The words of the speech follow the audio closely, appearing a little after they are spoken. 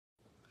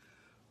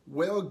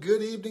Well,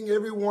 good evening,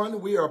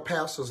 everyone. We are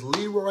Pastors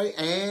Leroy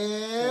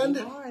and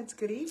Lawrence.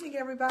 Good evening,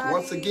 everybody.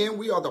 Once again,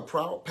 we are the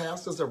proud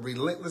pastors of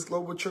Relentless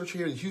Global Church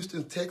here in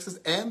Houston, Texas,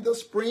 and the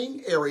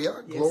Spring area.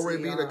 Yes, Glory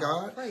be to are.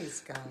 God.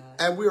 Praise God.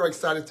 And we are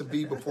excited to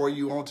be before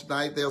you on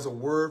tonight. There's a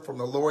word from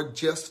the Lord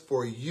just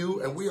for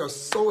you, and we are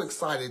so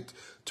excited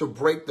to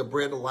break the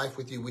bread of life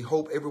with you. We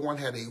hope everyone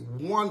had a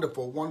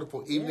wonderful,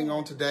 wonderful evening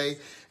on today,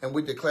 and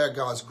we declare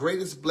God's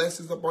greatest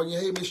blessings upon you.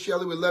 Hey, Miss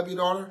Shelley, we love you,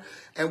 daughter,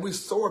 and we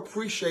so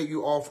appreciate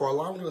you all for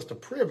allowing us the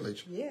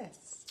privilege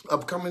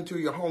of coming to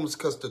your homes,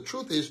 because the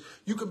truth is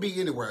you could be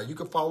anywhere. You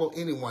could follow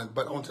anyone.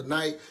 But on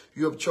tonight,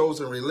 you have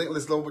chosen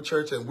Relentless Global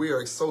Church, and we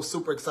are so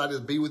super excited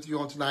to be with you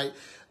on tonight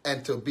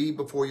and to be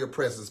before your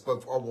presence.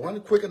 But for one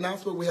quick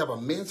announcement, we have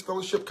a men's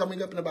fellowship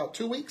coming up in about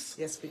 2 weeks.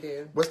 Yes, we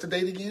do. What's the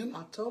date again?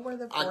 October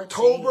the 14th.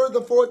 October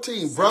the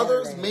 14th. Saturday.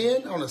 Brothers,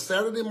 men, on a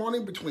Saturday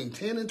morning between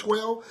 10 and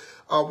 12.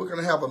 We're going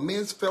to have a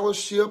men's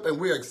fellowship, and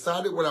we're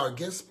excited with our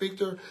guest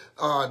speaker,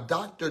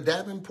 Dr.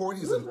 Davenport.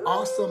 He's an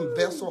awesome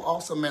vessel,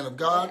 awesome man of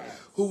God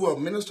who will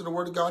minister the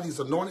word of God. He's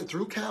anointed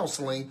through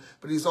counseling,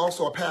 but he's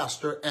also a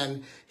pastor,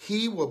 and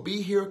he will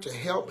be here to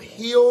help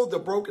heal the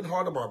broken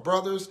heart of our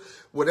brothers.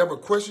 Whatever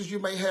questions you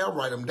may have,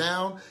 write them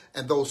down,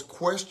 and those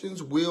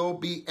questions will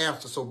be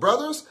answered. So,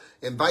 brothers,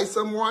 invite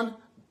someone,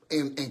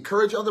 and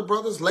encourage other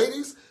brothers.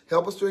 Ladies,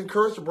 help us to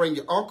encourage to bring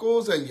your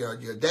uncles and your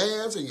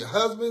dads and your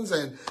husbands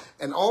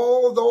and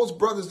all of those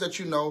brothers that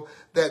you know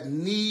that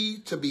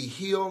need to be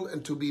healed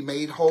and to be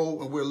made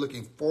whole. And we're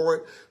looking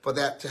forward for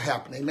that to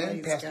happen.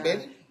 Amen. Praise Pastor God.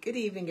 Betty? Good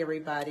evening,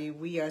 everybody.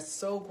 We are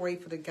so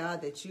grateful to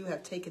God that you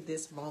have taken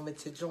this moment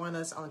to join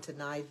us on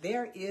tonight.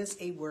 There is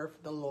a word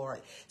from the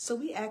Lord. So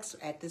we ask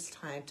at this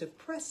time to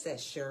press that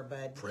share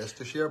button. Press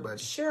the share button.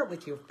 Share it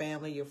with your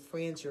family, your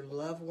friends, your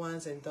loved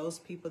ones, and those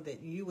people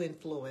that you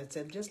influence.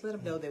 And just let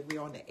them know that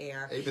we're on the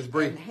air. Hey, Ms.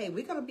 Bree. And hey,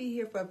 we're going to be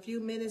here for a few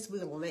minutes. We're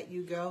going to let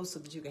you go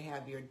so that you can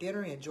have your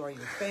dinner, enjoy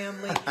your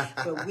family.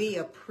 But we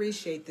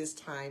appreciate this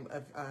time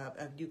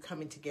of you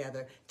coming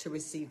together to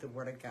receive the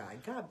word of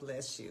God. God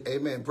bless you.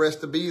 Amen. Bless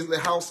the Beasley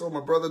household. My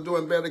brother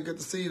doing better. Good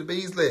to see you,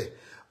 Beasley.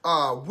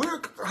 We're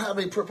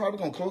probably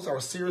going to close our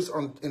series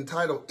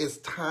entitled "It's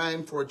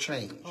Time for a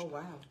Change." Oh,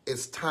 wow.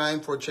 It's time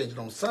for a change. And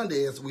on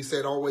Sunday, as we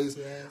said, always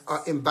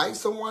invite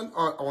someone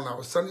on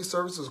our Sunday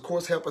services. Of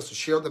course, help us to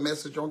share the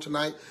message on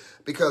tonight,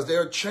 because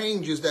there are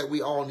changes that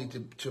we all need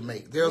to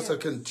make. There's a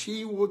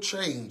continual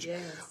change.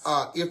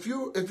 If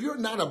you're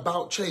not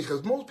about change,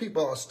 because most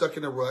people are stuck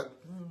in a rut.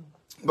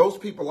 Most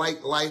people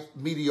like life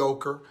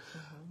mediocre.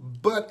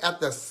 But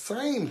at the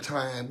same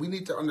time, we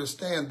need to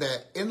understand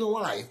that in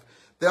life,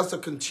 there's a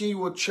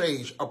continual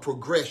change, a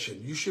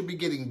progression. You should be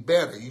getting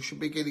better. You should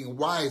be getting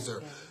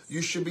wiser.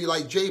 You should be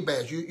like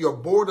Jabez. Your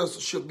borders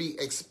should be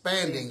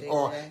expanding.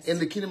 Or in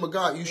the kingdom of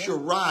God, you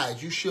should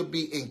rise. You should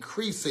be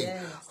increasing.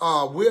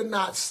 We're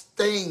not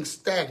staying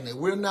stagnant.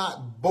 We're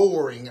not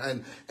boring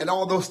and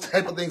all those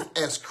type of things.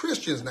 As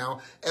Christians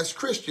now,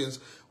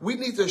 we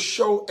need to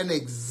show an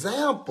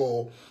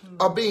example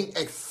of being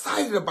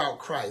excited about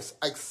Christ,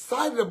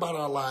 excited about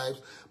our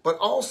lives, but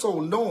also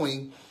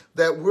knowing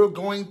that we're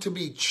going to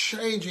be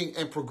changing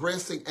and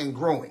progressing and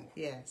growing.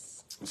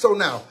 Yes. So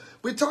now,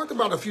 we talked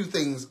about a few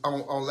things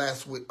on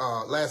last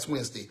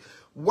Wednesday.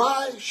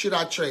 Why should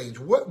I change?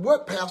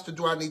 What pastor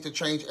do I need to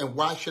change, and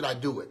why should I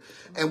do it?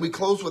 And we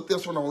closed with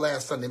this one on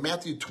last Sunday,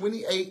 Matthew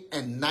 28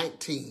 and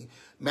 19.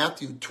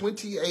 Matthew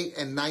 28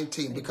 and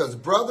 19. Because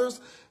brothers,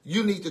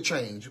 you need to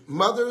change.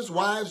 Mothers,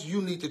 wives,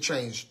 you need to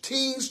change.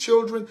 Teens,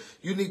 children,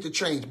 you need to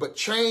change. But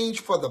change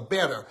for the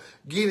better,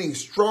 getting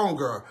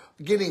stronger,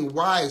 getting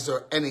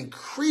wiser, and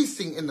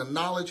increasing in the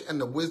knowledge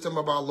and the wisdom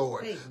of our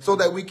Lord. So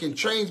that we can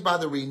change by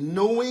the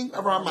renewing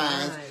of our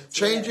minds,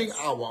 changing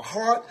our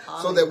heart,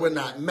 so that we're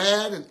not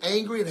mad and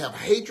angry and have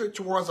hatred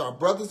towards our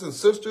brothers and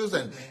sisters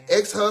and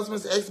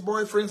ex-husbands,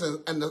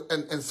 ex-boyfriends,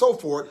 and so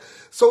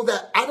forth. So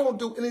that I don't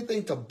do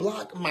anything to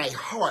block my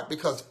heart,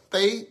 because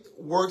faith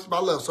works by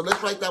love. So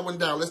let's write that one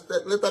down. Let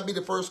that be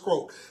the first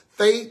quote.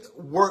 Faith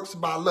works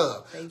by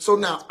love. So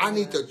now I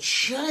need to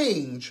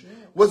change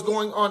what's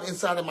going on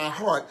inside of my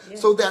heart,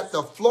 so that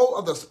the flow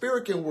of the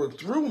Spirit can work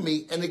through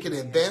me, and it can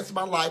advance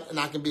my life, and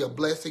I can be a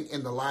blessing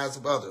in the lives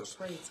of others.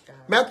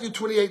 Matthew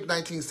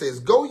 28:19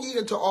 says, "Go ye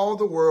into all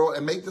the world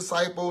and make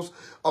disciples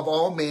of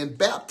all men,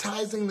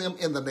 baptizing them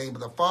in the name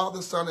of the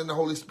Father, Son, and the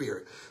Holy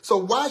Spirit." So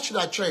why should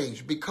I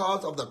change?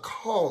 Because of the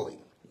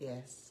calling.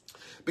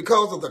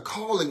 Because of the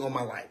calling on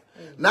my life.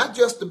 Not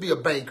just to be a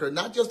banker,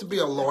 not just to be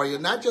a lawyer,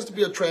 not just to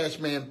be a trash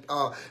man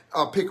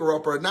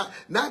picker-upper,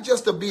 not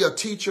just to be a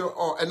teacher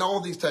and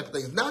all these type of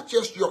things, not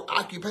just your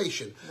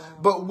occupation,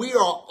 but we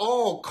are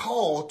all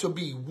called to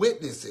be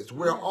witnesses.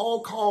 We're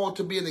all called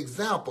to be an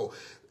example.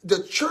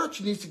 The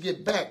church needs to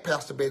get back,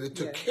 Pastor Betty,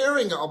 to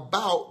caring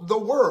about the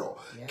world,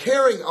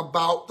 caring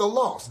about the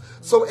lost.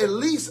 So at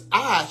least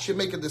I should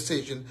make a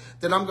decision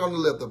that I'm going to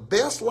live the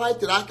best life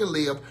that I can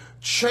live,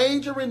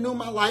 change and renew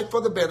my life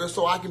for the better,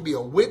 so I can be a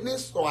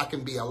witness, so I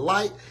can be a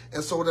light,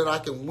 and so that I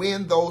can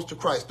win those to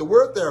Christ. The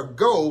word there,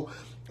 go,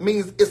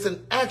 means it's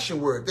an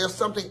action word. There's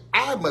something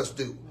I must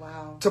do.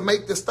 Wow. To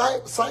make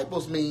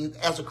disciples means,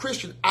 as a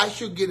Christian, I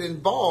should get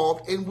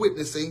involved in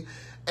witnessing.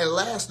 And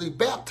lastly,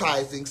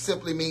 baptizing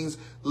simply means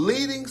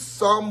leading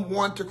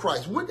someone to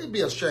Christ. Wouldn't it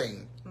be a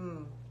shame?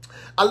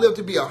 I live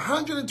to be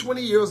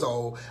 120 years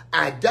old.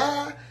 I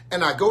die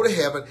and I go to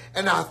heaven,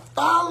 and I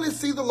finally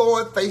see the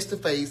Lord face to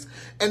face.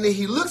 And then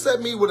he looks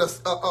at me with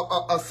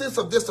a sense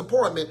of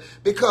disappointment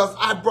because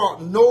I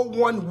brought no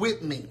one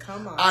with me.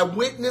 Come on. I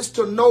witnessed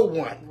to no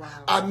one. Wow.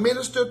 I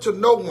ministered to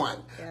no one.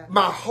 Yeah.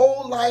 My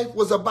whole life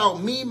was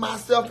about me,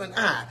 myself, and I.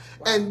 Wow.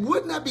 And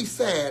wouldn't that be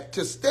sad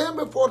to stand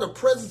before the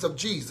presence of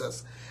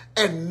Jesus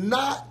and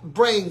not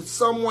bring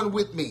someone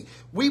with me?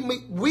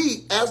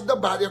 We as the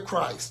body of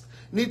Christ,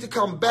 need to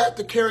come back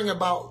to caring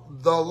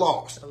about the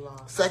lost.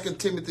 2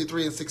 Timothy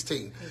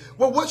 3:16. Mm-hmm.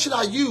 Well, what should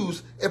I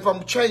use if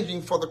I'm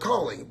changing for the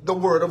calling? The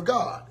Word of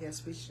God.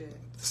 Yes, we should.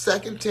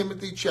 2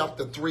 Timothy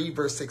chapter 3,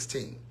 verse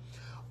 16.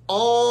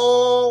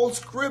 All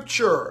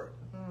Scripture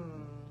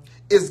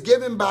is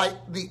given by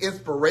the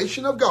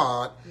inspiration of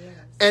God, yes,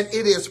 and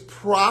it is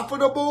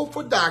profitable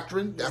for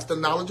doctrine. That's the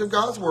knowledge of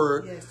God's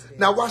Word. Yes, it is.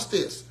 Now watch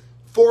this.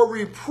 For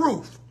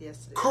reproof,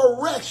 yes,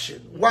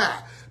 correction. Yes.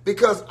 Why?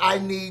 Because I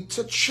need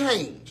to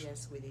change.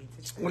 Yes, we need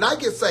to change. When I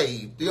get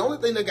saved, the only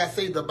thing that got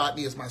saved about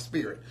me is my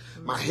spirit.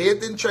 Mm-hmm. My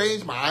head didn't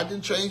change, my eye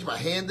didn't change, my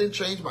hand didn't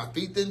change, my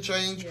feet didn't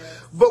change. Yes.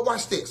 But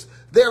watch this.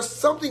 There's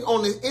something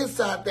on the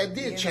inside that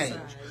did change.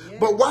 Yes.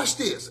 But watch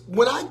this.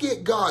 When I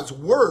get God's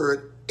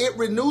Word, it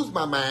renews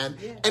my mind,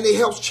 yes, and it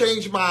helps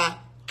change my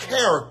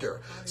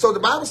character. So the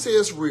Bible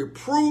says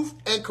reproof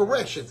and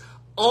correction.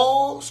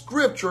 All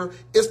Scripture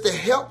is to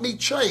help me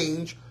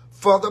change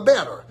for the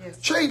better. Yes.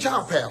 Change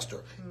how,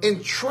 Pastor?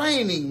 In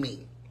training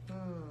me,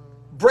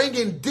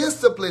 bringing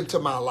discipline to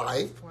my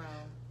life, wow,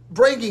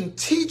 bringing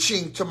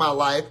teaching to my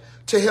life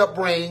to help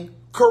bring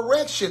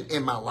correction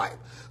in my life.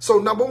 So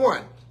number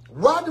one,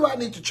 why do I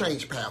need to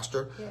change,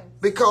 Pastor? Yes.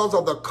 Because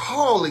of the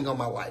calling on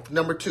my life.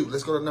 Number two,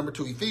 let's go to number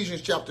two,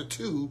 Ephesians chapter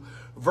 2,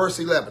 verse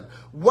 11.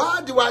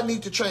 Why do I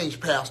need to change,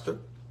 Pastor?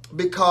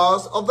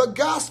 Because of the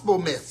gospel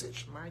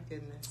message. My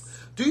goodness.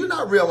 Do you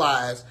not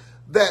realize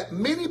that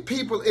many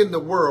people in the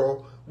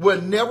world will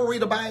never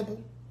read a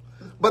Bible?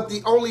 But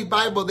the only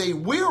Bible they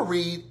will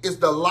read is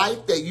the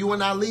life that you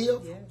and I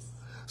live. Yes.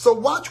 So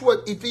watch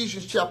what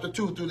Ephesians chapter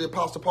 2 through the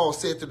Apostle Paul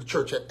said to the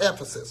church at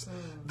Ephesus.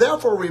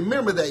 Therefore,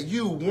 remember that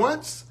you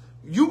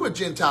were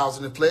Gentiles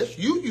in the flesh.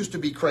 You used to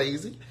be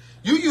crazy.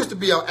 You used to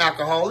be an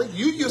alcoholic.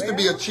 You used to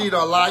be a cheater,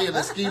 a liar, and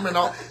a schemer. And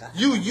all.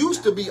 You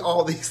used to be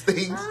all these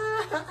things.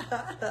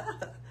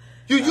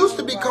 You used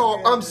to be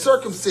called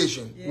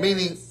uncircumcision, yes,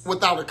 meaning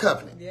without a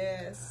covenant.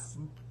 Yes.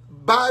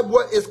 By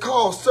what is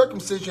called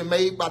circumcision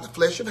made by the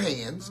flesh of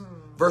hands,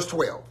 verse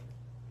 12.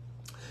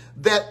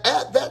 That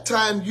at that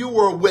time you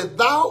were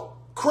without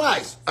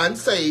Christ,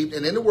 unsaved,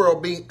 and in the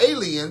world being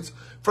aliens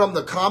from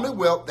the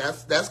commonwealth,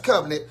 that's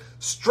covenant,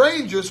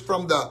 strangers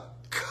from the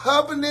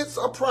covenants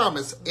of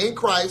promise in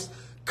Christ.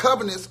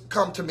 Covenants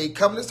come to me,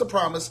 covenants of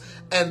promise,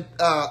 and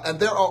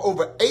there are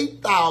over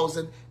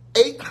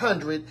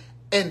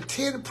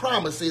 8,810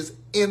 promises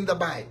in the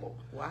Bible.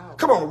 Wow.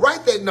 Come on,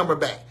 write that number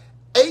back.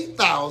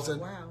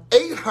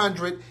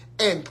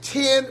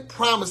 8,810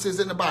 promises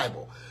in the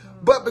Bible.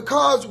 But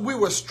because we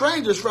were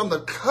strangers from the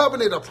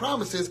covenant of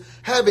promises,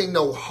 having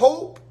no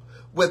hope,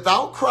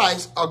 without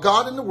Christ, or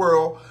God in the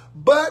world,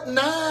 but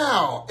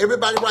now,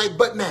 everybody write,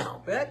 but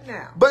now. But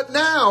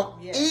now,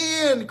 yes,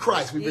 in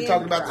Christ. We've been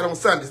talking about that on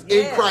Sundays.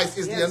 Yes. In Christ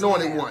is the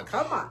anointed one.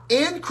 Come on.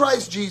 In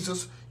Christ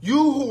Jesus,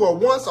 you who were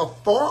once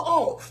afar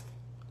off,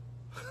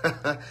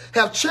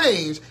 have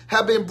changed,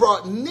 have been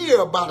brought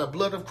near by the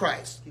blood of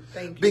Christ.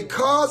 Thank you.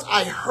 Because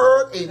I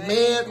heard a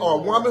man or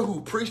a woman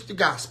who preached the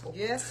gospel.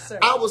 Yes, sir.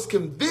 I was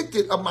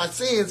convicted of my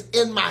sins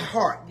in my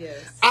heart.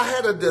 Yes. I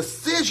had a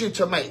decision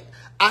to make.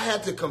 I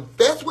had to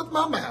confess with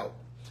my mouth,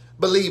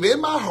 believe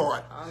in my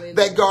heart,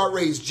 that God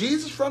raised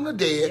Jesus from the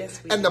dead. Yes,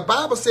 and the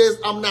Bible says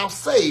I'm now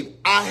saved.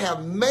 I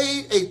have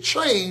made a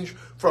change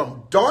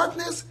from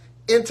darkness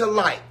into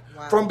light,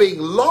 wow, from being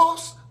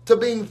lost to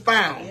being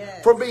found,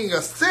 yes, from being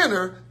a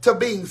sinner to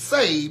being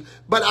saved,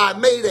 but I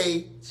made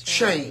a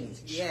change.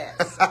 Yes.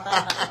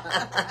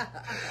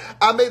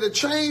 I made a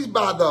change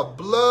by the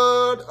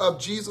blood of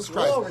Jesus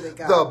Christ.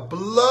 The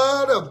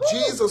blood of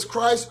Jesus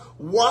Christ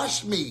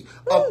washed me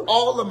of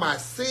all of my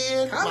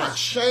sin, my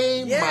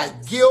shame, yes, my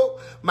guilt,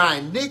 my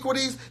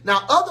iniquities.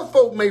 Now, other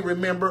folk may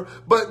remember,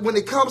 but when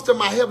it comes to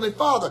my Heavenly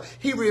Father,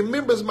 He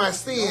remembers my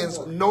sins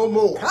no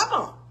more. Come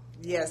on.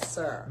 Yes,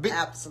 sir.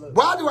 Absolutely.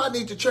 Why do I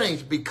need to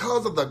change?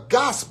 Because of the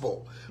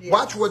gospel. Yes.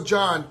 Watch what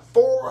John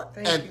 4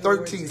 and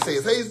 13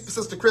 says. Hey,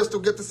 Sister Crystal,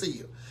 good to see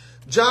you.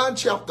 John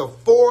chapter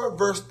 4,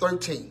 verse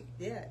 13.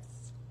 Yes.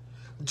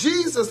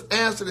 Jesus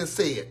answered and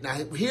said, now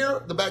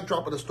here the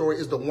backdrop of the story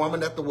is the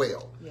woman at the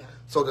well. Yeah.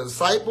 So the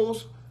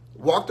disciples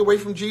walked away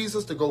from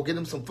Jesus to go get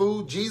him some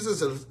food.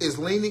 Jesus is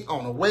leaning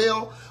on a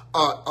well.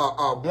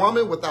 A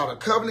woman without a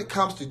covenant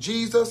comes to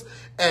Jesus,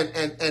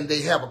 and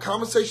they have a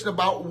conversation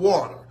about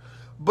water.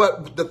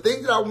 But the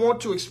thing that I want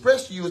to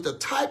express to you is the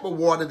type of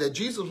water that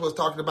Jesus was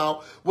talking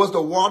about was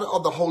the water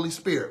of the Holy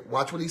Spirit.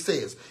 Watch what he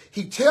says.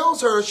 He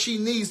tells her she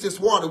needs this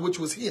water, which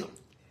was him.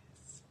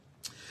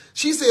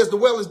 She says, the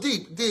well is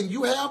deep. Then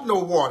you have no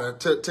water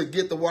to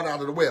get the water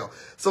out of the well.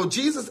 So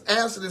Jesus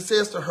answered and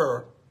says to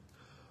her,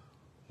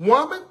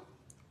 woman,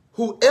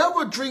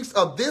 whoever drinks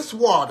of this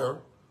water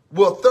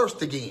will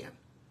thirst again.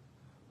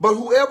 But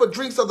whoever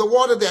drinks of the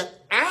water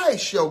that I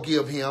shall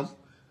give him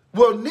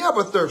will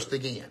never thirst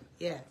again.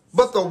 Yes.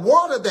 But the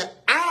water that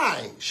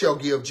I shall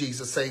give,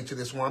 Jesus saying to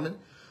this woman,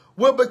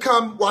 will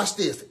become, watch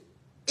this,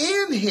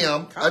 in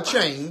him a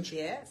change,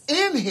 yes.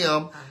 in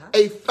him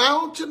a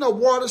fountain of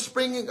water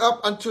springing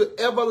up unto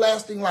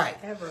everlasting life.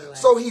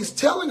 So he's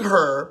telling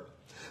her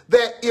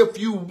that if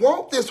you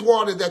want this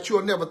water that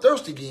you'll never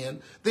thirst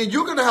again, then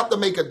you're going to have to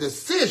make a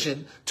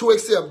decision to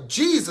accept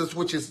Jesus,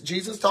 which is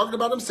Jesus talking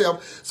about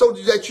himself, so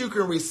that you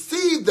can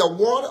receive the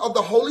water of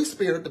the Holy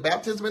Spirit, the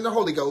baptism in the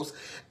Holy Ghost,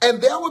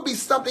 and there will be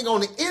something on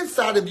the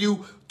inside of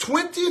you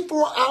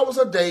 24 hours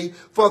a day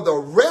for the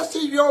rest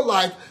of your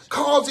life,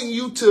 causing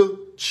you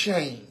to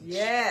change.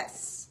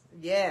 Yes,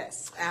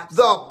 yes, absolutely.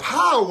 The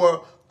power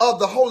of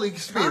the Holy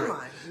Spirit. Come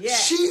on.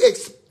 Yes. She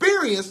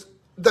experienced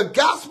the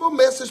gospel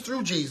message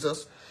through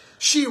Jesus.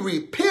 She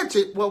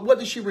repented. Well, what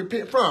did she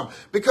repent from?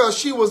 Because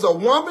she was a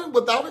woman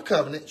without a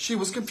covenant. She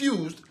was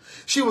confused.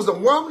 She was a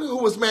woman who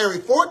was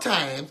married 4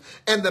 times,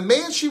 and the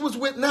man she was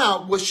with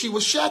now she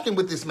was shacking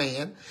with this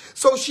man.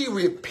 So she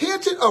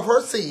repented of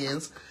her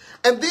sins,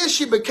 and then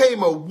she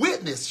became a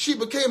witness. She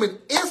became an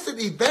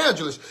instant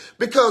evangelist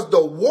because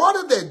the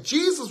water that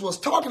Jesus was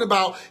talking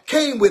about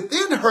came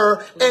within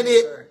her, and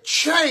it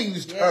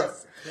changed her.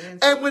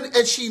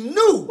 And she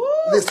knew,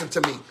 listen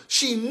to me,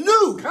 she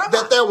knew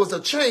that there was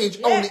a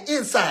change on the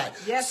inside.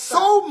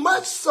 So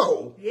much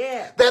so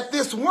that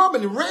this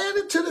woman ran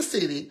into the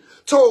city,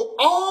 told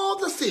all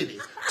the city,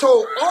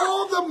 told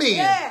all the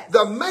men,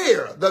 the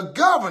mayor, the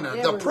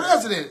governor, the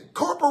president,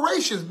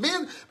 corporations,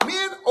 men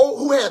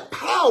who had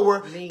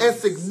power and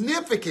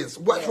significance.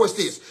 What's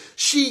this?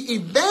 She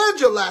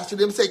evangelized to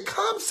them, said,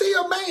 come see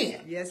a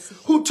man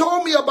who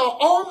told me about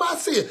all my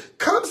sins.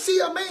 Come see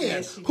a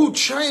man who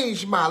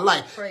changed my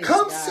life.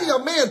 Come see a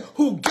man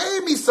who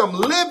gave me some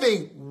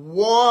living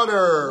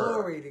water.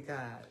 Glory to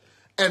God.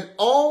 And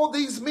all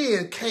these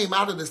men came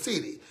out of the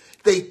city.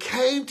 They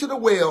came to the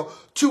well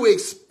to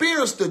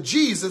experience the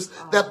Jesus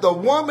that the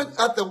woman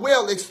at the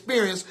well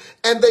experienced,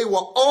 and they were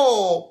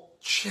all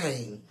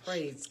changed.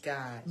 Praise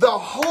God. The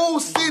whole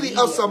city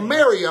of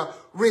Samaria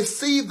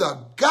received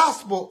the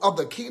gospel of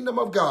the kingdom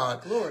of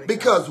God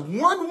because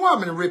one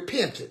woman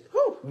repented.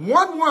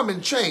 One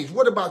woman changed.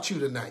 What about you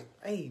tonight?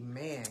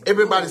 Amen.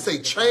 Everybody say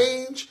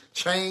change,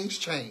 change,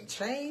 change.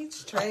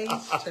 Change, change,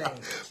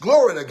 change.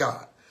 Glory to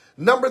God.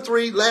 Number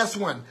 3, last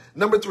one.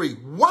 Number 3,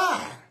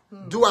 why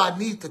do I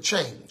need to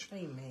change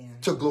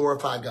to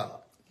glorify God?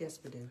 Yes,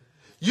 we do.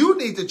 You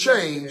need to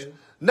change,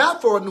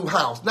 not for a new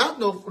house, not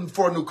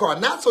for a new car,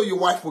 not so your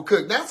wife will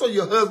cook, not so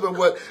your husband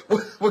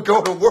would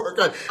go to work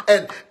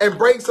and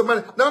bring some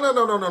money.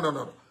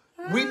 No.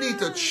 We need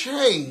to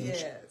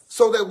change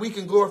so that we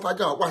can glorify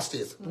God. Watch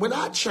this. When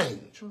I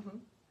change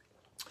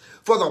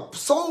for the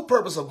sole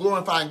purpose of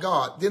glorifying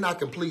God, then I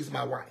can please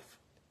my wife.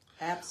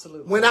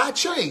 Absolutely. When I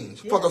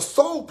change for the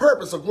sole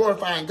purpose of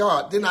glorifying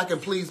God, then I can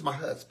please my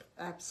husband.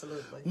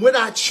 Absolutely. When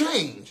I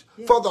change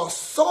for the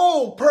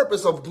sole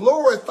purpose of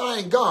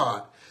glorifying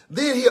God,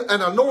 then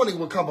an anointing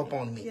will come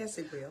upon me. Yes,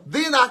 it will.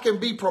 Then I can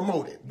be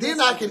promoted. Then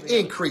I can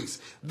increase.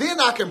 Then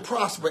I can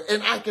prosper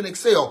and I can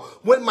excel.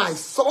 When my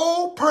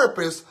sole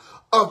purpose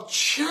of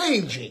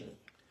changing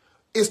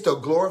is to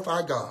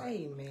glorify God.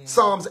 Amen.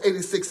 Psalms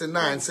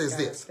 86:9 says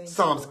this.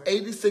 Psalms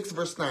 86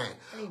 verse 9.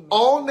 Amen.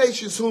 All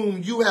nations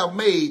whom you have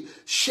made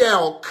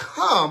shall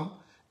come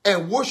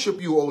and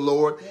worship you, O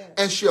Lord,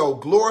 and shall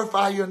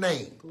glorify your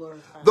name.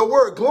 The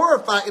word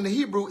glorify in the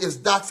Hebrew is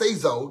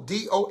doxazo,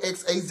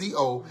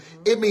 D-O-X-A-Z-O.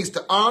 It means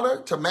to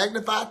honor, to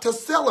magnify, to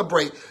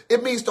celebrate.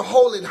 It means to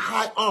hold in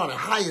high honor,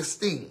 high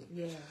esteem.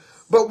 Yes.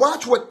 But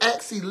watch what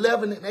Acts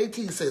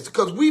 11:18 says,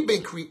 because we've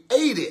been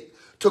created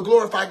to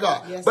glorify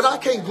God. Yes, but I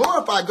can't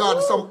glorify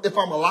God if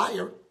I'm a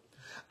liar.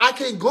 I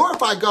can't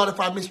glorify God if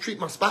I mistreat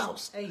my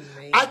spouse. Amen.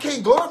 I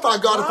can't glorify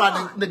God if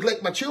I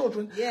neglect my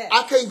children. Yes.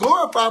 I can't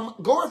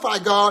glorify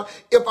God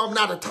if I'm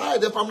not a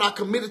tithe, if I'm not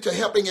committed to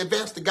helping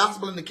advance the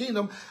gospel in the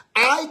kingdom.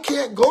 I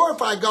can't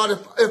glorify God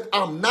if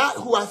I'm not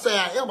who I say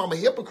I am. I'm a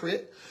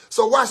hypocrite.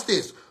 So watch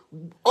this.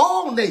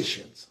 All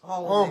nations.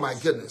 My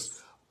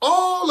goodness.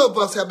 All of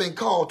us have been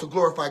called to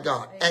glorify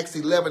God. Amen. Acts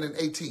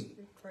 11:18.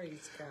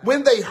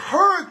 When they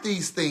heard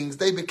these things,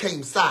 they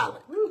became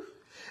silent.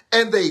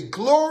 And they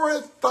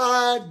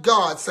glorified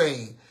God,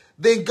 saying,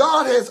 then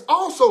God has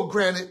also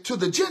granted to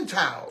the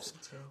Gentiles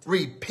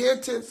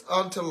repentance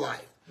unto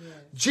life. Yes.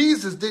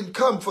 Jesus didn't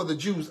come for the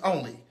Jews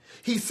only.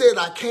 He said,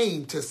 I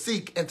came to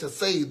seek and to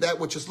save that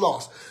which is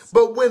lost.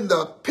 But when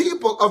the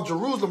people of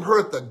Jerusalem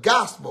heard the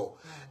gospel,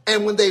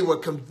 and when they were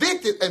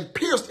convicted and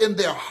pierced in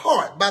their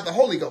heart by the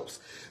Holy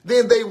Ghost,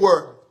 then they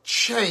were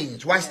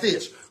changed. Watch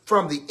this.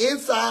 From the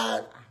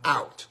inside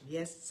out.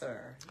 Yes,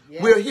 sir.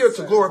 Yes, We're here to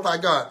sir. glorify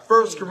God.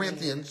 1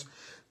 Corinthians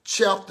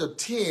chapter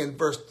 10,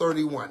 verse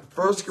 31.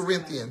 1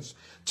 Corinthians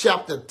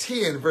chapter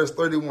 10, verse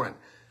 31.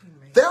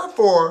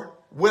 Therefore,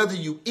 whether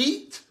you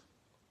eat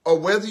or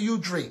whether you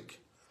drink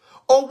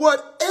or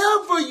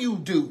whatever you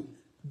do,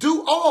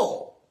 do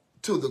all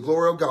to the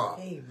glory of God.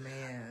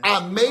 Amen.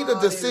 I made a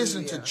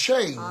decision to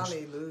change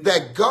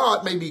that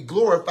God may be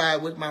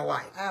glorified with my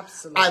life.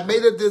 Absolutely. I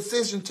made a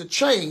decision to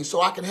change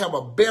so I can have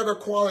a better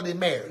quality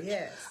marriage.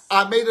 Yes.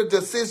 I made a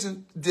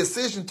decision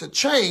to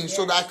change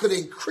so that I could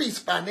increase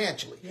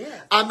financially.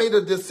 Yes. I made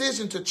a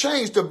decision to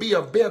change to be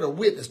a better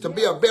witness, to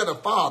be a better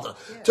father,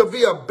 to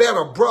be a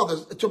better brother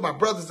to my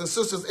brothers and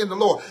sisters in the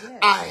Lord. Yes.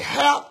 I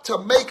have to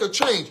make a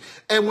change.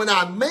 And when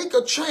I make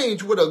a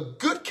change with a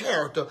good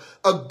character,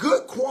 a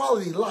good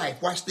quality life,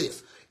 watch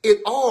this, it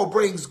all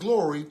brings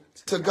glory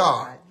to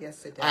God.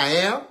 Yes, it does. I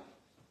am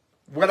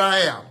what I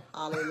am.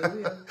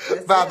 Hallelujah.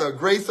 By the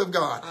grace of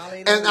God.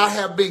 Hallelujah. And I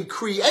have been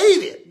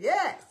created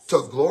Yes.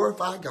 to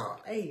glorify God.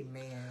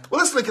 Amen. Well,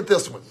 let's look at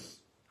this one.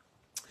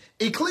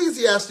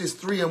 Ecclesiastes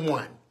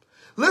 3:1.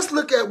 Let's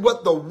look at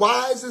what the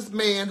wisest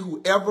man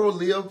who ever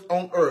lived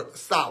on earth,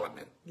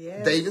 Solomon,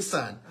 David's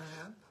son.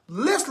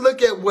 Let's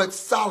look at what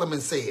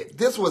Solomon said.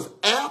 This was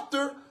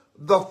after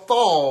the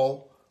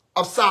fall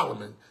of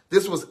Solomon.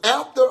 This was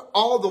after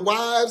all the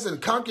wives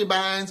and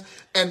concubines,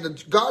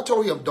 and God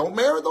told him, don't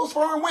marry those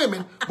foreign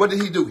women. What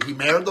did he do? He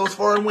married those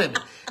foreign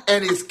women,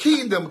 and his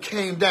kingdom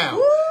came down.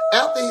 Woo!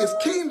 After his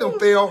kingdom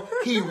fell,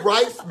 he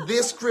writes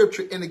this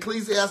scripture in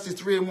Ecclesiastes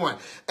 3:1.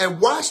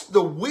 And watch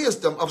the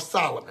wisdom of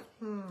Solomon.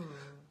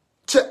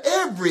 To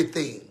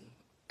everything,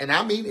 and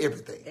I mean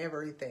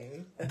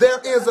everything, there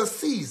is a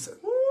season,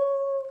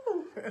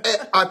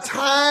 a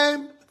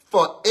time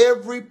for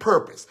every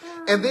purpose.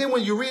 And then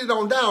when you read it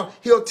on down,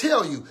 he'll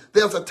tell you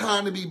there's a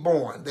time to be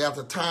born. There's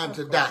a time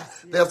to die.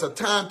 There's a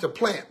time to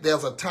plant.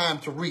 There's a time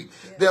to reap.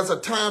 There's a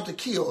time to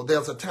kill.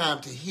 There's a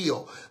time to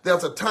heal.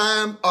 There's a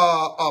time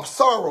of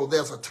sorrow.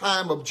 There's a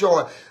time of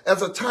joy.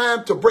 There's a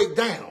time to break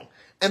down.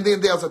 And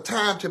then there's a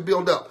time to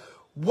build up.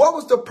 What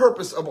was the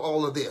purpose of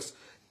all of this?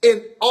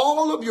 In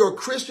all of your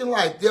Christian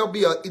life, there'll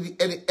be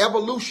an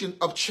evolution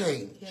of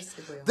change. Yes,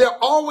 it will. There'll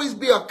always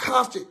be a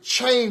constant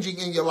changing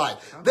in your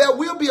life. There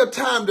will be a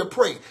time to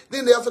pray.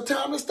 Then there's a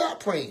time to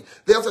stop praying.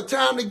 There's a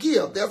time to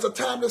give. There's a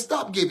time to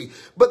stop giving.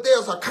 But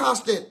there's a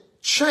constant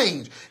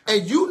change.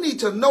 And you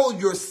need to know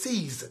your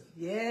season.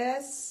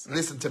 Yes.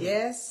 Listen to me.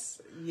 Yes.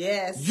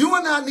 Yes. You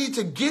and I need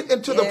to get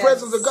into the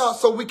presence of God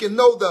so we can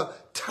know the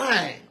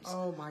times.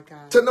 Oh, my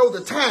God. To know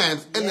the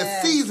times and the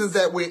seasons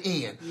that we're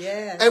in.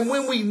 Yes. And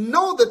when we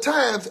know the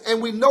times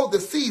and we know the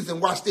season,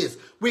 watch this,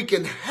 we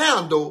can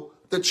handle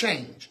the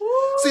change. Woo!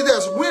 See,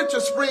 there's winter,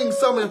 spring,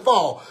 summer, and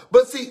fall.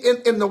 But see,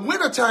 in the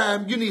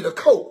wintertime, you need a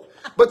coat.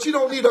 But you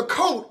don't need a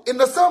coat in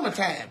the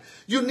summertime.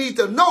 You need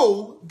to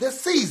know the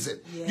season.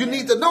 Yes. You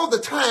need to know the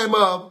time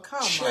of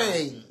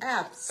change.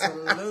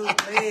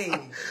 Absolutely.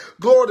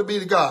 Glory be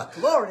to God.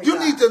 Glory to you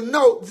God. need to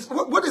know,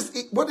 what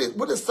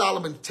is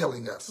Solomon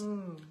telling us?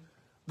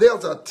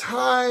 There's a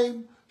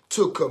time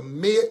to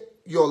commit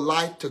your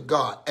life to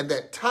God. And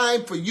that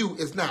time for you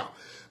is now.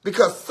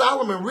 Because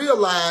Solomon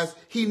realized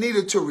he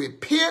needed to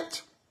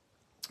repent,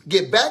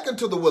 get back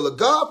into the will of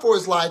God for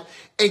his life,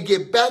 and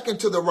get back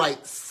into the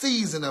right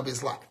season of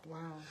his life. Wow.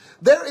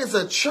 There is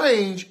a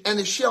change, and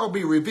it shall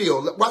be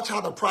revealed. Watch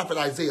how the prophet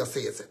Isaiah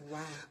says it.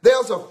 Wow.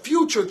 There's a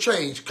future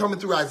change coming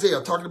through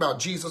Isaiah, talking about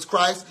Jesus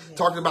Christ,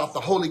 talking about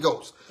the Holy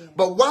Ghost.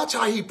 But watch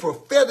how he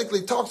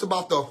prophetically talks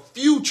about the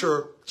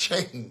future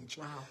change.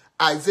 Wow.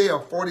 Isaiah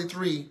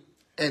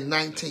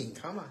 43:19.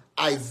 Come on.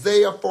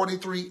 Isaiah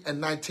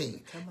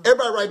 43:19.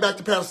 Everybody write back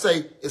to Pastor,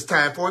 say, it's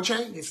time for a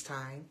change. It's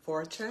time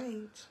for a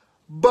change.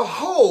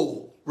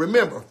 Behold,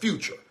 remember,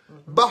 future.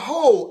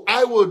 Behold,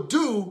 I will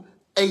do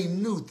a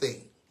new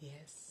thing.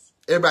 Yes.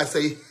 Everybody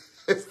say,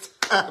 it's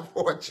time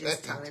for a change.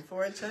 It's time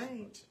for a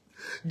change.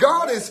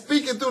 God is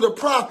speaking through the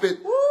prophet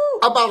Woo!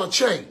 about a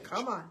change.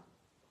 Come on.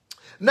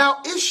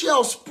 Now it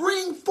shall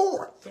spring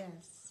forth.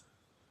 Yes.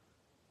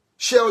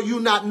 Shall you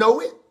not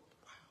know it?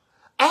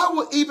 I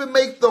will even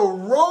make the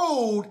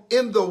road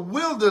in the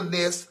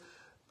wilderness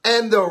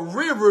and the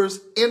rivers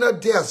in a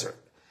desert.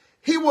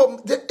 He will,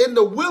 in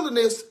the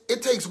wilderness,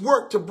 it takes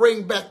work to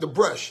bring back the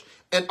brush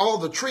and all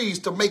the trees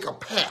to make a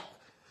path.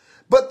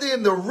 But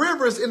then the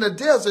rivers in the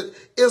desert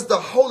is the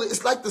Holy,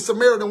 it's like the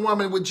Samaritan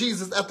woman with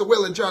Jesus at the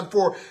well in John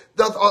 4.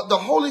 The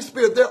Holy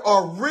Spirit, there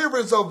are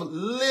rivers of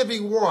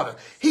living water.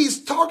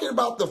 He's talking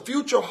about the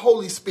future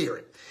Holy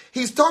Spirit.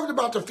 He's talking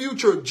about the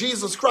future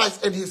Jesus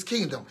Christ and his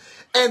kingdom.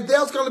 And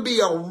there's going to be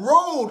a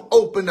road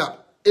open up.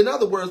 In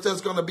other words,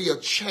 there's going to be a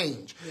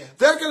change. Yes.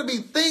 There are going to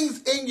be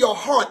things in your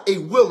heart, a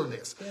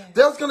wilderness. Yes.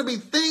 There's going to be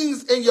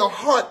things in your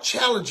heart,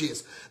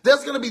 challenges.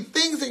 There's going to be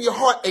things in your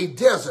heart, a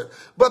desert.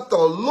 But the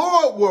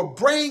Lord will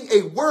bring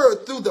a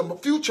word through the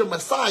future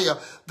Messiah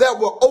that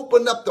will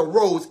open up the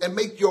roads and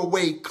make your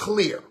way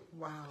clear.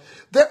 Wow.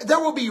 There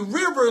will be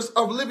rivers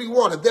of living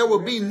water. There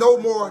will be no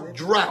more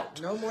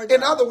drought. No more In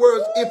drought. other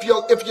words, if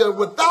you're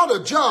without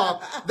a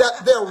job,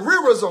 that there are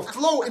rivers will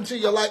flow into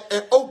your life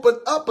and open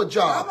up a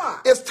job. Come on.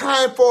 It's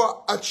time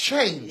for a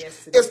change.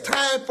 Yes, it's is.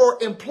 time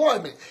for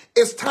employment.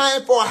 It's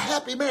time for a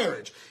happy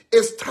marriage.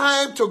 It's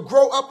time to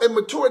grow up and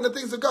mature in the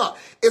things of God.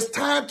 It's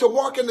time to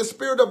walk in the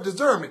spirit of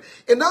discernment.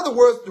 In other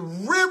words, the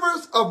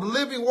rivers of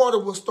living water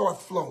will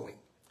start flowing.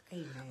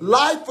 Amen.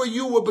 Life for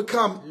you will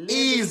become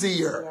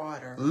easier.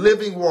 Water.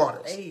 Living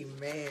waters.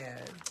 Amen.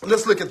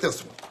 Let's look at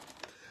this one.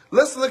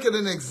 Let's look at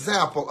an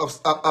example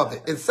of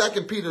it in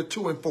 2 Peter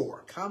 2 and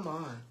 4. Come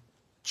on.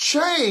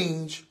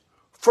 Change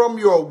from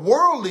your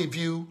worldly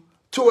view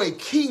to a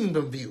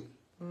kingdom view.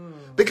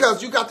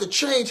 Because you got to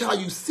change how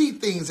you see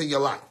things in your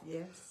life.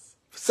 Yes.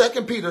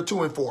 2 Peter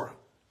 2 and 4.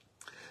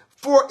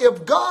 For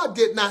if God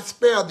did not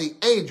spare the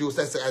angels,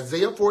 that's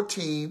Isaiah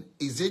 14,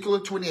 Ezekiel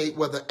 28,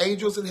 where the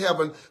angels in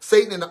heaven,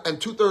 Satan and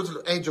 2/3 of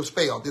the angels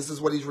fell. This is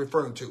what he's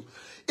referring to.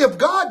 If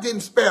God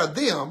didn't spare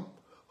them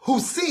who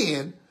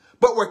sinned,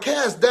 but were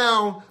cast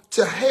down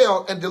to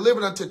hell and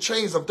delivered unto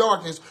chains of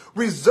darkness,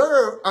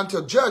 reserved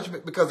unto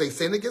judgment because they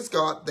sinned against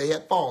God, they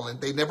had fallen,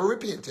 they never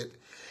repented.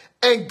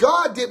 And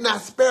God did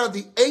not spare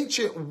the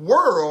ancient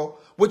world,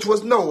 which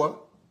was Noah.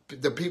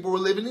 The people were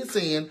living in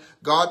sin.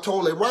 God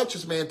told a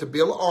righteous man to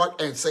build an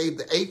ark and save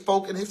the 8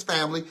 folk in his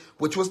family,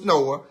 which was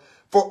Noah.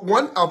 For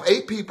one of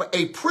 8 people,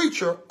 a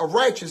preacher of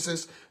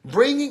righteousness,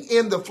 bringing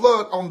in the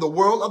flood on the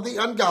world of the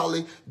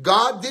ungodly.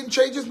 God didn't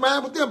change his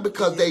mind with them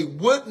because they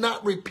would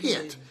not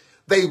repent.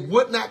 They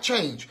would not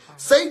change.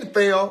 Satan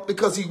fell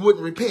because he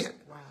wouldn't repent.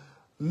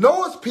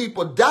 Noah's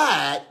people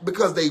died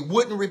because they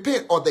wouldn't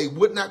repent or they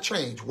would not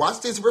change.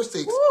 Watch this, verse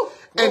 6. Woo.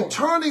 And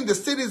turning the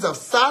cities of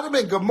Sodom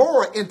and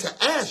Gomorrah into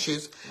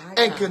ashes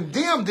and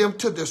condemned them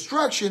to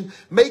destruction,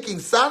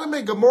 making Sodom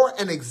and Gomorrah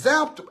an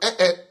example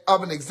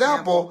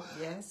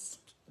Yes.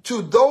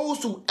 to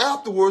those who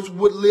afterwards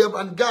would live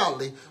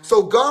ungodly.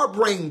 So God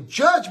bring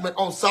judgment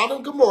on Sodom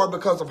and Gomorrah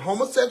because of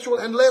homosexual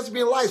and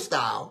lesbian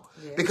lifestyle,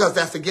 because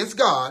that's against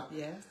God.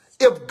 Yes.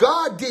 If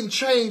God didn't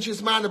change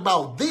his mind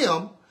about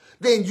them,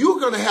 then you're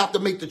going to have to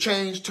make the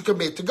change to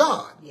commit to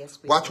God. Yes,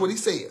 watch what he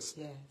says.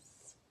 Yes.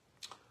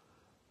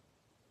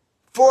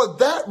 For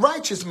that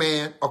righteous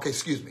man,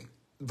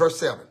 verse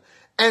 7,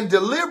 and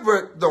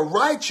delivered the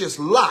righteous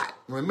Lot.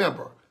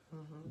 Remember,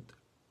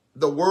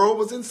 the world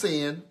was in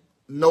sin,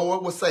 Noah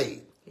was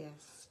saved. Yes.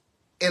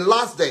 In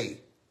Lot's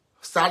day,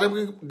 Sodom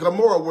and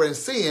Gomorrah were in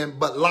sin,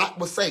 but Lot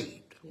was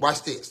saved.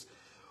 Watch this.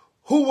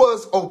 Who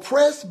was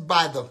oppressed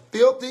by the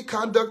filthy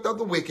conduct of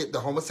the wicked,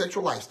 the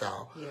homosexual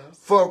lifestyle. Yes.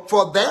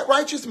 For that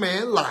righteous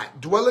man, Lot,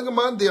 dwelling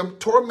among them,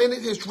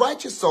 tormented his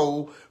righteous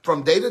soul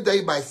from day to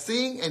day by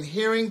seeing and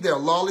hearing their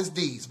lawless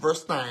deeds.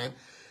 Verse 9.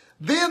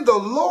 Then the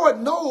Lord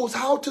knows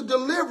how to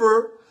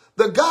deliver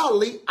the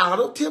godly out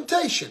of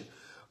temptation.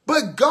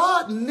 But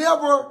God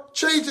never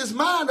changed his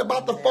mind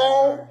about the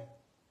fall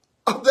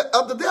of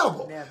the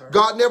devil. Never.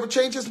 God never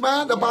changed his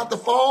mind about the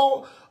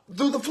fall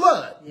through the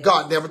flood. Yes.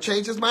 God never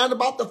changed his mind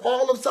about the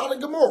fall of Sodom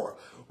and Gomorrah.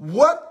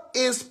 What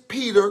is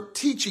Peter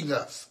teaching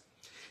us?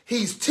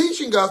 He's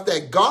teaching us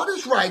that God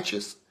is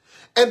righteous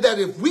and that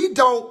if we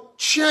don't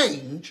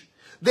change,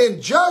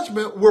 then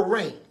judgment will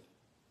reign.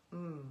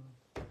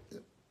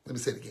 Let me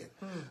say it again.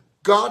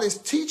 God is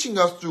teaching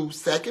us through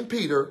 2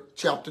 Peter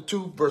chapter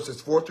 2,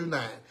 verses 4 through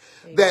 9,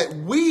 that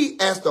we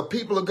as the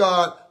people of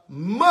God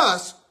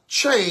must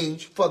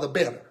change for the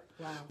better.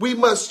 Wow. We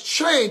must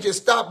change and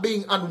stop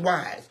being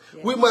unwise.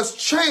 Yes. We must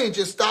change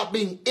and stop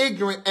being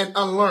ignorant and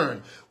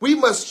unlearned. We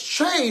must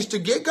change to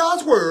get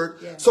God's word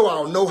so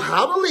I'll know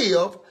how to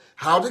live,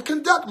 how to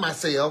conduct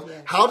myself,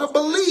 how to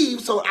believe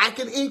so I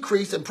can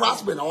increase and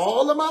prosper in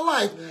all of my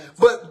life. Yes.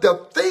 But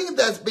the thing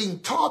that's being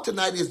taught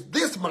tonight is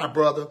this, my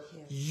brother,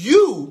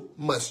 you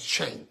must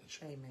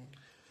change. Amen.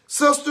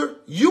 Sister,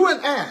 you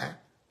and I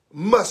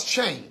must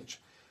change.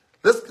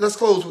 Let's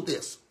close with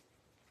this.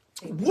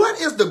 Amen. What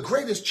is the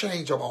greatest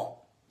change of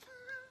all?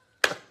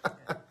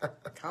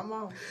 Come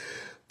on.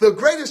 The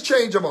greatest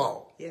change of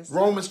all. Yes.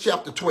 Romans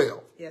chapter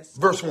 12,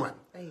 verse 1.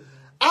 Amen.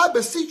 I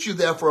beseech you,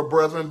 therefore,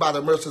 brethren, by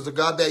the mercies of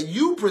God, that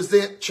you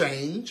present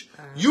change.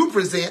 You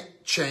present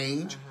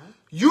change.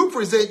 You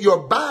present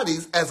your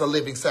bodies as a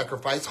living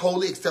sacrifice,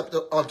 wholly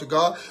acceptable unto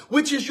God,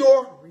 which is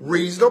your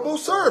reasonable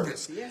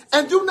service. Yes.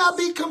 And do not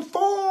be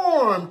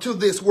conformed to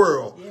this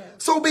world. Yes.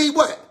 So be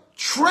what?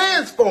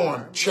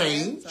 Transformed,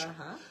 change,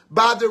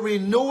 by the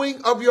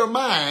renewing of your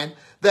mind,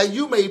 that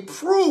you may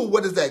prove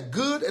what is that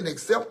good and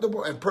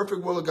acceptable and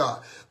perfect will of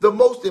God. The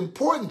most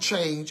important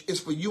change is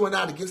for you and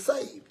I to get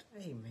saved.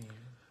 Amen.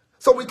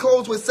 So we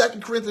close with 2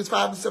 Corinthians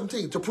 5 and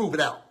 17 to prove it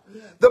out.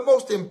 Yes. The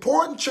most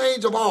important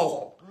change of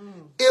all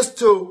is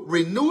to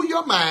renew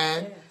your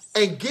mind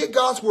and get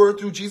God's word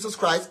through Jesus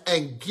Christ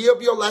and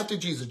give your life to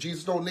Jesus.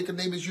 Jesus told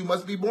Nicodemus, you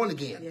must be born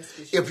again.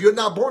 Yes, if you're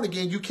not born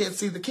again, you can't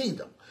see the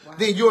kingdom. Wow.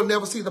 Then you'll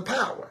never see the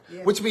power,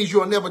 which means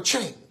you'll never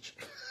change.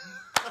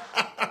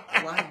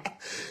 Wow.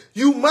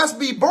 You must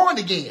be born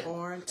again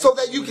so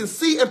that you can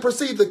see and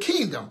perceive the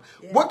kingdom.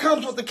 What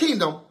comes with the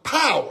kingdom?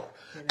 Power.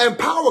 And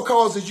power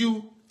causes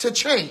you to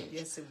change.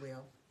 Yes, it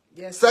will.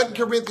 Yes. 2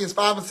 Corinthians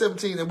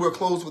 5:17, and we'll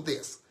close with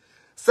this.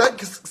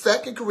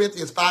 2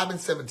 Corinthians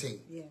 5:17.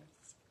 Yes.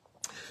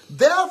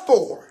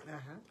 Therefore,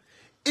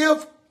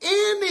 if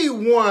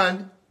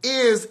anyone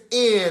is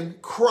in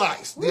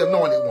Christ, the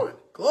anointed one,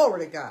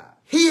 glory to God,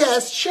 he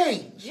has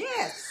changed.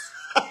 Yes.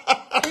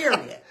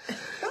 Period.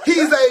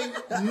 He's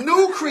a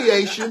new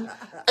creation,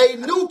 a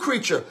new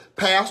creature.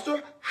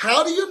 Pastor,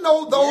 how do you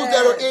know those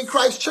that are in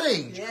Christ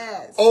change?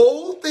 Yes.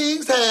 Old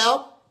things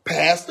have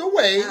passed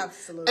away.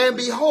 Absolutely. And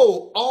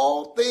behold,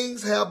 all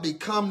things have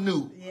become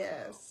new.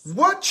 Yes.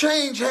 What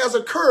change has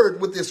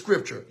occurred with this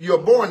scripture? You're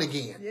born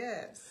again.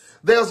 Yes.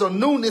 There's a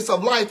newness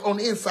of life on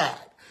the inside.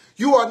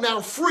 You are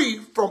now free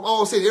from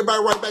all sin.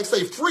 Everybody right back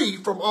say free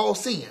from all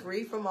sin.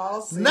 Free from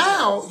all sin.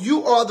 Now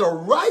you are the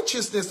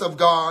righteousness of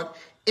God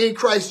in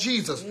Christ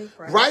Jesus.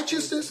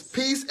 Righteousness,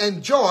 peace,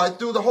 and joy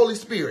through the Holy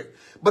Spirit.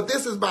 But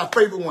this is my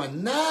favorite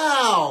one.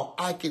 Now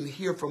I can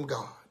hear from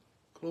God.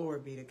 Glory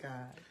be to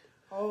God.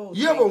 Oh,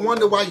 you ever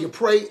wonder why you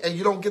pray and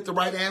you don't get the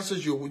right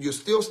answers? You're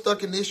still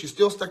stuck in this. You're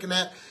still stuck in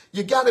that.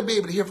 You got to be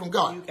able to hear from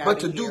God. But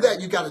to do that,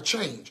 you got to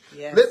change.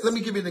 Yes. Let me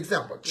give you an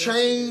example. Yes.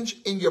 Change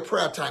in your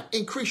prayer time.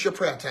 Increase your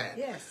prayer time.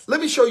 Yes. Let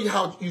me show you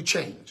how you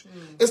change.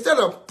 Instead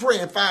of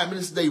praying 5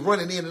 minutes a day,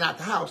 running in and out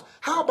the house,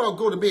 how about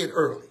go to bed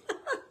early?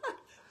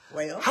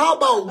 Well, how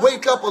about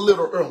wake up a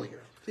little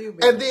earlier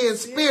and then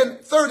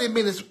spend 30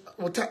 minutes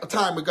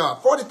time with God,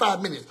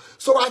 45 minutes,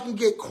 so I can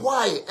get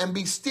quiet and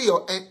be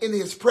still and in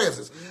his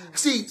presence.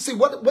 See,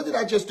 what did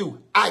I just do?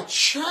 I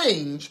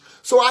changed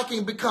so I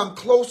can become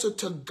closer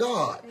to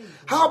God.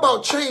 How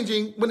about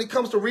changing when it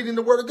comes to reading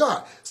the word of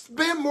God?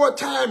 Spend more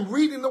time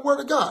reading the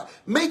word of God.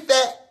 Make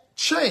that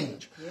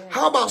change. Yes.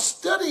 How about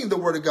studying the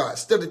word of God?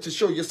 Study to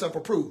show yourself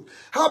approved.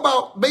 How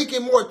about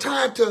making more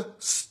time to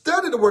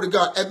study the word of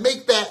God and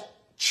make that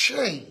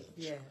change?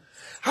 Yes.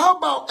 How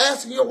about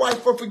asking your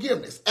wife for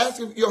forgiveness,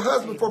 asking your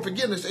husband for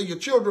forgiveness and your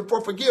children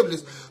for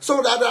forgiveness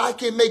so that I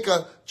can make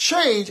a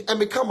change and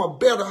become a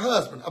better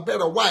husband, a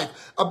better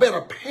wife, a better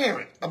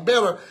parent, a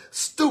better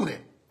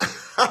student?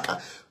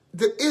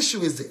 The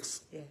issue is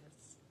this. Yes.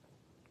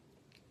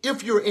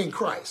 If you're in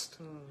Christ,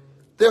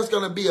 there's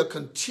going to be a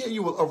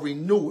continual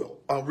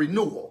renewal,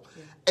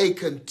 a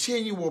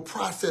continual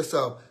process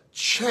of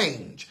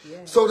change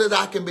so that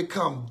I can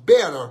become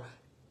better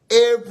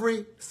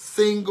every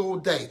single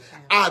day.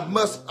 I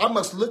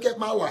must look at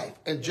my life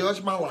and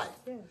judge my life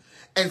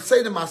and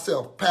say to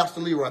myself,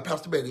 Pastor Leroy,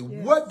 Pastor Betty,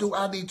 what do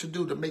I need to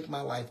do to make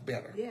my life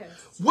better? Yes.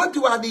 What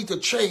do I need to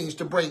change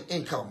to bring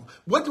income?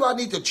 What do I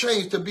need to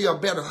change to be a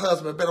better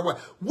husband, a better wife?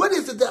 What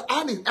is it that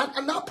I need?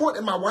 I'm not pointing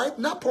at my wife,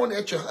 not pointing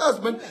at your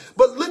husband,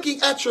 but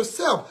looking at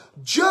yourself,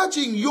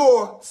 judging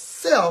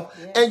yourself,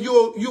 and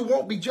you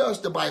won't be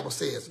judged, the Bible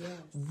says.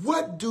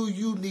 What do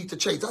you need to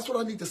change? That's what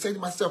I need to say to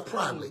myself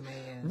privately.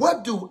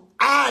 What do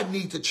I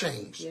need to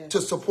change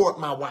to support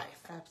my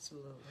wife?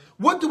 Absolutely.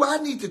 What do I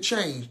need to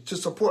change to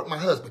support my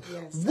husband?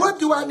 What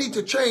do I need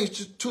to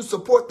change to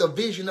support the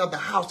vision of the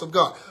house of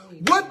God?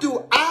 What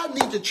do I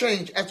need to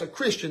change as a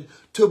Christian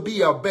to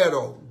be a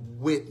better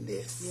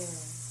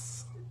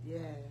witness?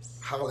 Yes.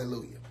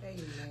 Hallelujah.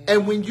 Amen.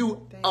 And when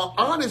you are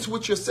honest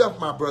with yourself,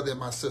 my brother and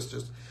my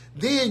sisters,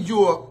 then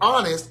you are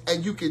honest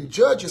and you can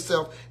judge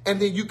yourself,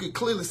 and then you can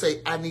clearly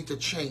say, I need to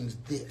change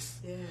this.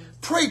 Yes.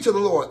 Pray to the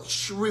Lord.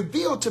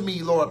 Reveal to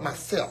me, Lord,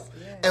 myself.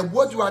 Yes. And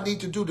what do I need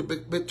to do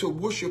to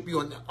worship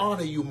you and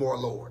honor you more,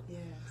 Lord?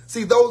 Yes.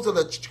 See, those are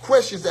the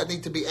questions that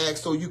need to be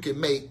asked so you can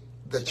make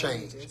the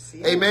change. Yes.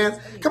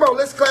 Amen. Come on,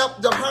 let's clap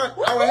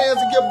our hands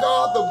and give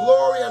God the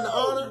glory and the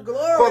honor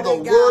for the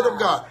word of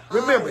God.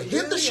 Remember,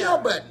 hit the share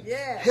button.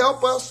 Yes.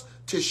 Help us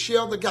to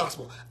share the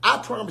gospel. I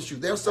promise you,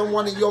 there's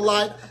someone in your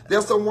life,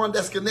 there's someone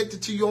that's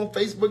connected to you on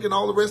Facebook and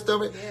all the rest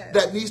of it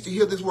that needs to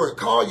hear this word.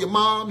 Call your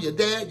mom, your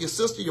dad, your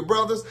sister, your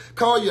brothers.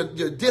 Call your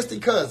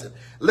distant cousin.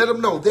 Let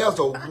them know there's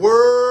a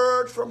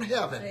word from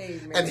heaven.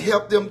 Amen. And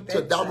help them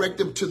to direct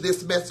them to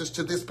this message,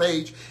 to this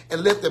page,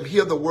 and let them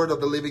hear the word of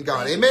the living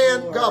God.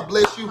 Amen. God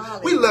bless you.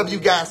 Hallelujah. We love you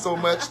guys so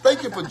much.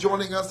 Thank you for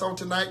joining us on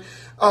tonight.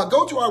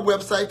 Go to our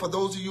website for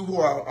those of you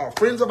who are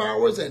friends of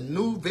ours and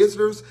new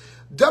visitors.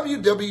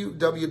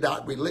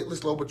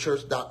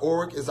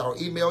 www.relentlessglobalchurch.org is our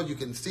email. You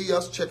can see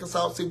us, check us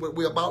out, see what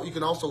we're about. You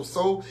can also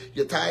sow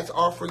your tithes,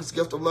 offerings,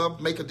 gift of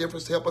love, make a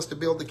difference, help us to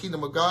build the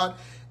kingdom of God.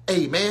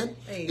 Amen.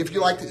 If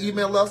you'd like to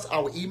email us,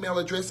 our email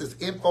address is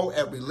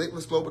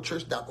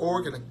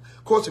info@relentlessglobalchurch.org. And of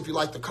course, if you'd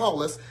like to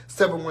call us,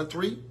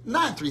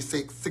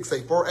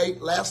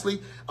 713-936-6848.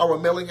 Lastly, our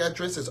mailing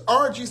address is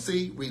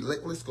RGC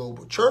Relentless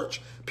Global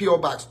Church, P.O.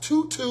 Box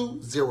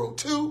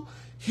 2202,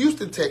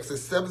 Houston,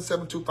 Texas,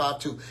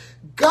 77252.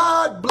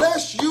 God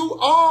bless you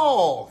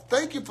all.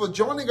 Thank you for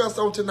joining us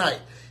on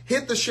tonight.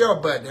 Hit the share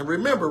button. And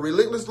remember,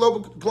 Relentless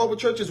Global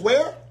Church is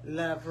where?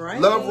 Love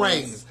reigns. Love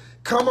reigns.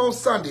 Come on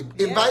Sunday.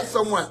 Invite Yes.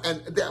 someone.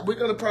 And we're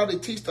going to probably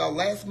teach our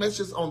last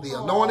message on the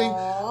anointing.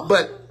 Aw.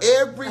 But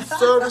every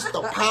service,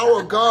 the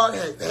power of God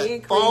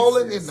had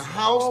fallen in the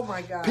house. Oh,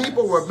 my God.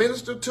 People were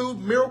ministered to.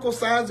 Miracle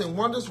signs and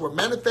wonders were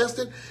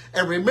manifested.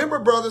 And remember,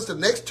 brothers, the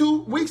next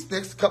 2 weeks,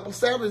 next couple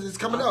Saturdays is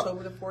coming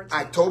October up. the 14th.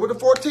 October the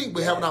 14th.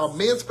 We're having our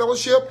men's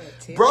fellowship. At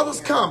 10 Brothers,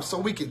 a.m. come so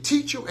we can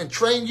teach you and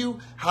train you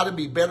how to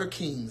be better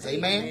kings.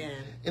 Amen. Amen.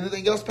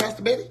 Anything else,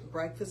 Pastor Betty?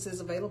 Breakfast is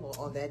available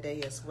on that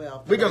day as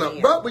well. We're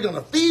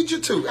gonna feed you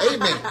too.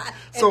 Amen.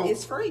 So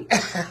it's free.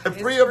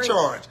 Free of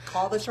charge.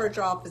 Call the church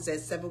office at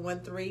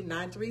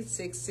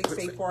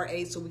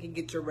 713-936-6848 so we can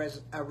get your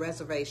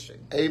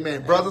reservation.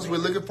 Amen. Brothers, we're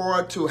looking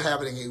forward to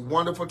having a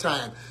wonderful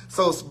time.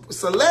 So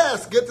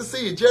Celeste, good to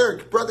see you.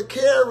 Jared, Brother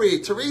Carrie,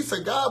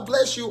 Teresa, God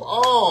bless you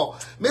all.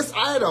 Miss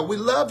Ida, we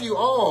love you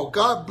all.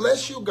 God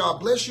bless you. God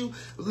bless you.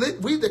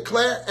 We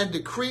declare and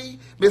decree.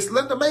 Miss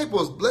Linda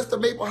Maples, bless the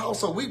Maple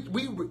household. We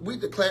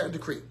declare and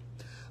decree.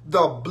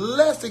 The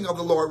blessing of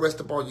the Lord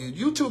rest upon you.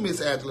 You too, Miss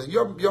Angela,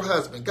 your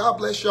husband. God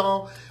bless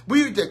y'all.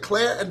 We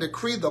declare and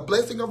decree the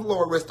blessing of the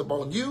Lord rest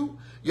upon you,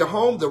 your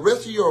home. The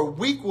rest of your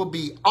week will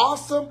be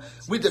awesome.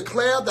 We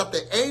declare that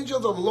the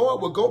angels of the Lord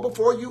will go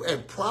before you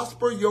and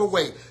prosper your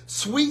way.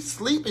 Sweet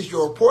sleep is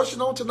your portion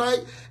on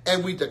tonight.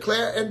 And we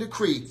declare and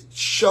decree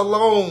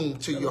shalom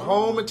to your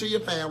home and to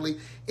your family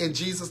in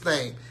Jesus'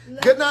 name.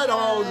 Good night,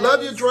 all.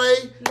 Love you, Dre.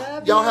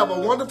 Y'all have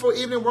a wonderful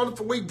evening,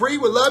 wonderful week. Bree,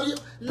 we love you.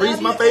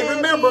 Bree's my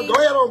favorite member. Go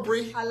ahead on,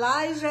 Bree.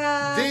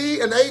 Elijah. D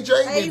and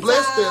AJ, we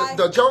bless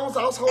the Jones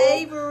household.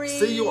 Avery.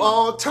 See you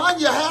all.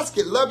 Tanya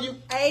Haskett, love you.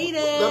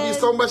 Aiden. Love you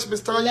so much,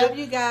 Miss Tanya. Love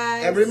you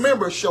guys. And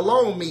remember,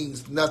 shalom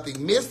means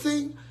nothing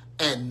missing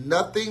and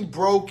nothing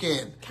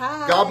broken.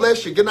 Kai. God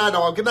bless you. Good night,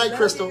 all. Good night, Love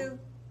Crystal. you.